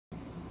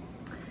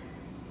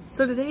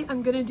So today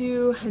I'm gonna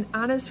do an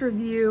honest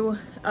review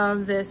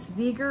of this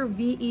VEGER,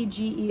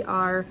 VEGER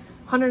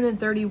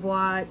 130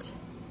 watt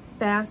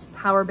fast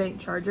power bank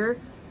charger.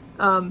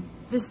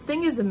 This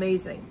thing is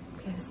amazing.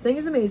 Okay, this thing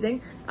is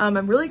amazing.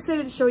 I'm really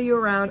excited to show you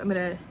around. I'm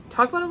gonna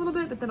talk about it a little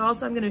bit, but then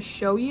also I'm gonna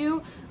show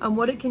you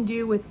what it can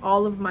do with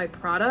all of my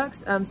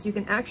products, so you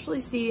can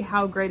actually see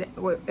how great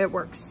it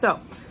works. So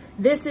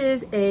this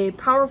is a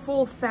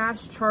powerful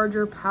fast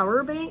charger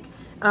power bank.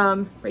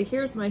 Right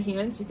here's my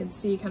hand, so you can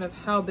see kind of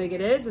how big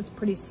it is. It's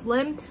pretty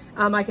slim.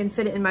 I can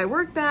fit it in my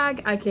work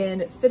bag. I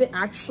can fit it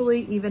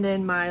actually even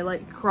in my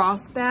like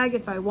cross bag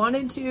if I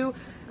wanted to.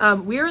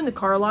 We're in the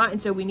car a lot, and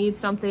so we need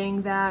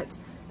something that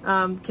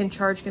can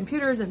charge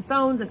computers and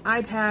phones and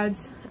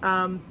iPads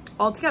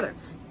all together.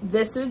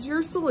 This is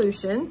your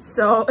solution.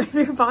 So if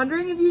you're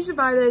pondering if you should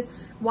buy this,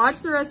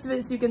 watch the rest of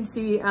it so you can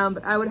see,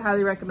 but I would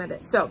highly recommend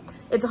it. So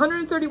it's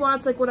 130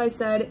 watts, like what I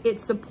said. It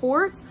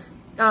supports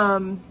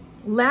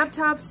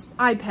laptops,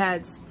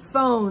 iPads,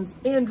 phones,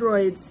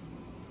 Androids,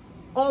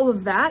 all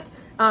of that.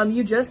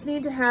 You just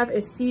need to have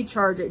a C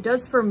charger. It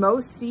does for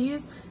most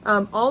Cs.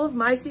 All of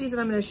my Cs that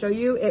I'm going to show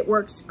you, it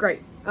works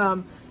great.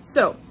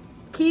 So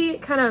key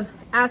kind of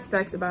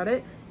aspects about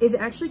it is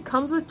it actually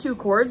comes with 2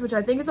 cords, which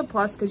I think is a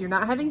plus because you're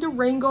not having to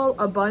wrangle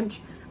a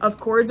bunch of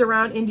cords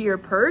around into your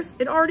purse.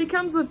 It already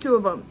comes with 2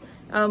 of them.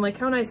 Like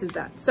how nice is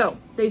that? So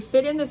they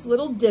fit in this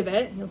little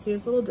divot. You'll see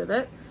this little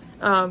divot.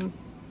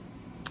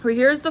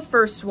 Here's the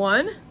first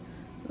one.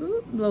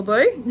 Ooh, little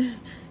boy.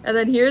 And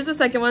then here's the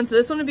second one. So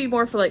this one would be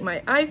more for like my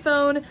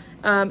iPhone.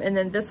 And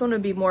then this one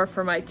would be more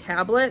for my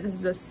tablet. This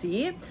is a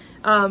C.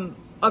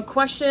 A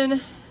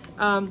question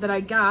that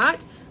I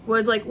got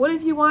was like, what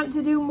if you want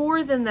to do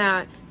more than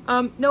that?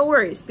 No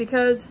worries,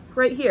 because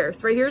right here,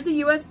 so right here's a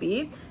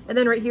USB, and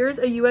then right here's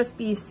a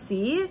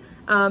USB-C.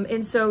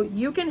 And so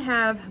you can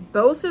have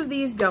both of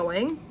these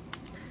going,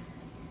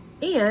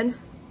 and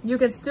you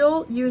can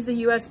still use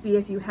the USB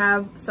if you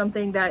have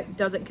something that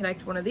doesn't connect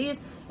to one of these,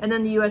 and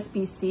then the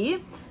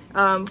USB-C,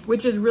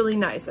 which is really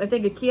nice. I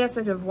think a key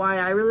aspect of why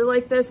I really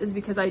like this is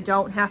because I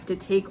don't have to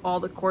take all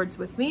the cords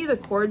with me. The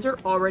cords are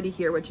already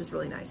here, which is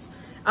really nice.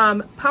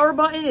 Power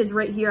button is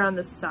right here on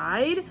the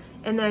side,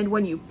 and then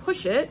when you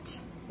push it,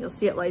 you'll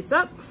see it lights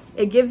up.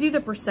 It gives you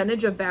the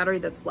percentage of battery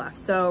that's left.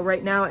 So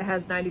right now it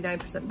has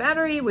 99%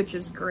 battery, which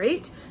is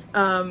great.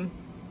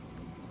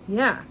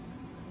 Yeah.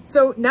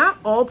 So not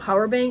all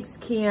power banks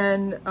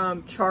can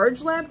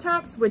charge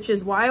laptops, which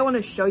is why I want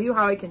to show you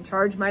how I can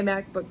charge my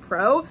MacBook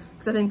Pro,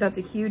 because I think that's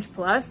a huge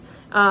plus.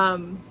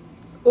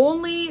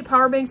 Only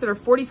power banks that are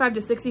 45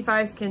 to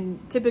 65 can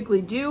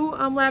typically do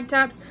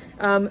laptops,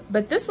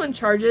 but this one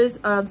charges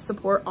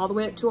support all the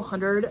way up to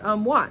 100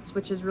 watts,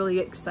 which is really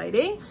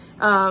exciting.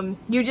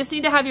 You just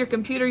need to have your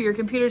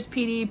computer's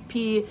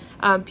PPS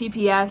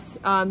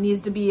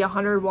needs to be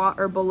 100 watt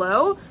or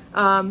below,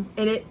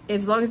 and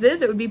as long as it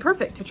is, it would be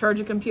perfect to charge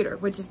a computer,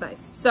 which is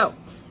nice. So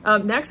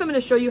next I'm going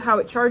to show you how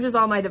it charges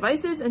all my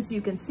devices, and so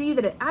you can see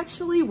that it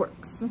actually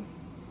works.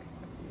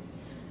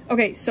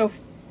 Okay, so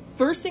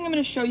first thing I'm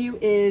going to show you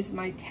is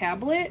my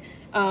tablet.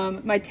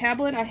 My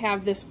tablet, I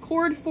have this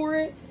cord for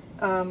it,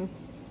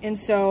 and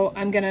so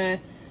I'm going to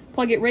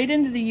plug it right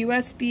into the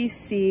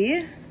USB-C.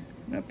 I'm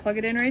going to plug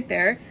it in right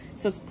there.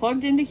 So it's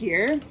plugged into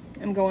here.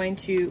 I'm going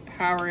to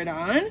power it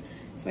on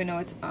so I know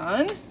it's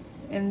on,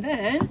 and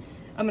then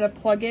I'm going to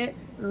plug it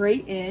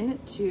right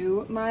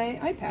into my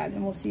iPad,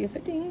 and we'll see if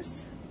it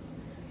dings.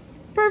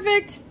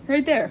 Perfect,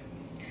 right there.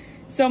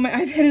 So my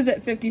iPad is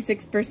at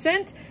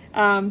 56%,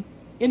 and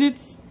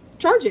it's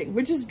charging,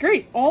 which is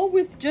great, all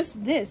with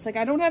just this. Like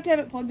I don't have to have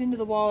it plugged into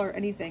the wall or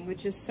anything,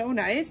 which is so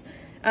nice.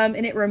 And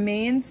it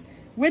remains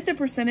with the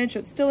percentage, so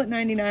it's still at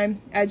 99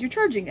 as you're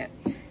charging it.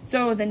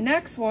 So the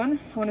next one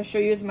I want to show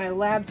you is my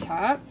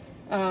laptop.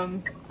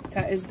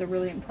 That is the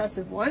really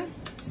impressive one.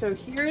 So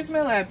here's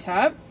my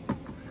laptop.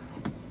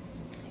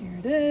 Here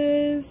it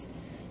is.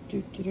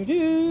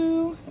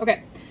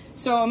 Okay,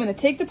 so I'm going to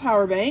take the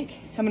power bank.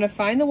 I'm going to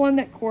find the one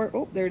that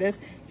there it is.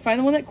 Find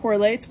the one that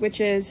correlates,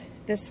 which is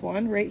this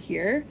one right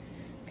here.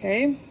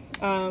 Okay,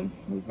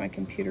 move my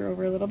computer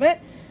over a little bit.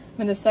 I'm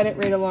going to set it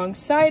right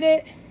alongside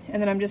it,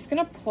 and then I'm just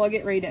going to plug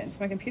it right in.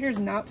 So my computer is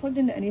not plugged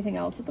into anything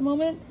else at the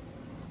moment.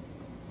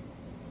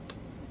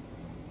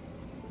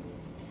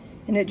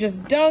 And it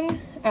just dung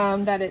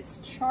that it's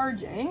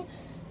charging.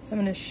 So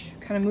I'm going to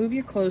kind of move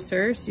you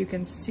closer so you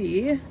can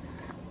see.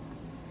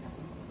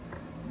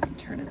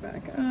 Turn it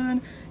back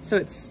on. So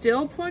it's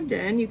still plugged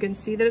in. You can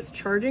see that it's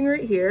charging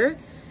right here.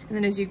 And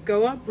then as you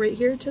go up right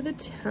here to the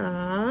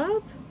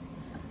top,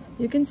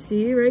 you can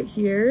see right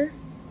here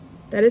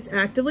that it's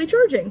actively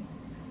charging.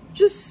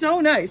 Just so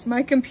nice.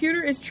 My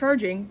computer is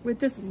charging with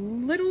this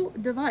little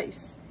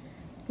device,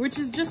 which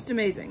is just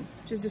amazing.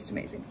 So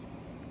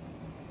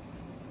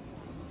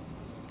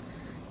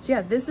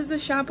yeah, this is a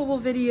shoppable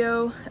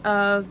video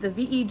of the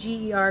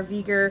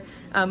VEGER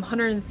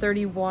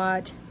 130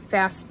 watt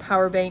fast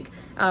power bank.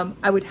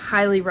 I would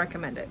highly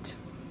recommend it.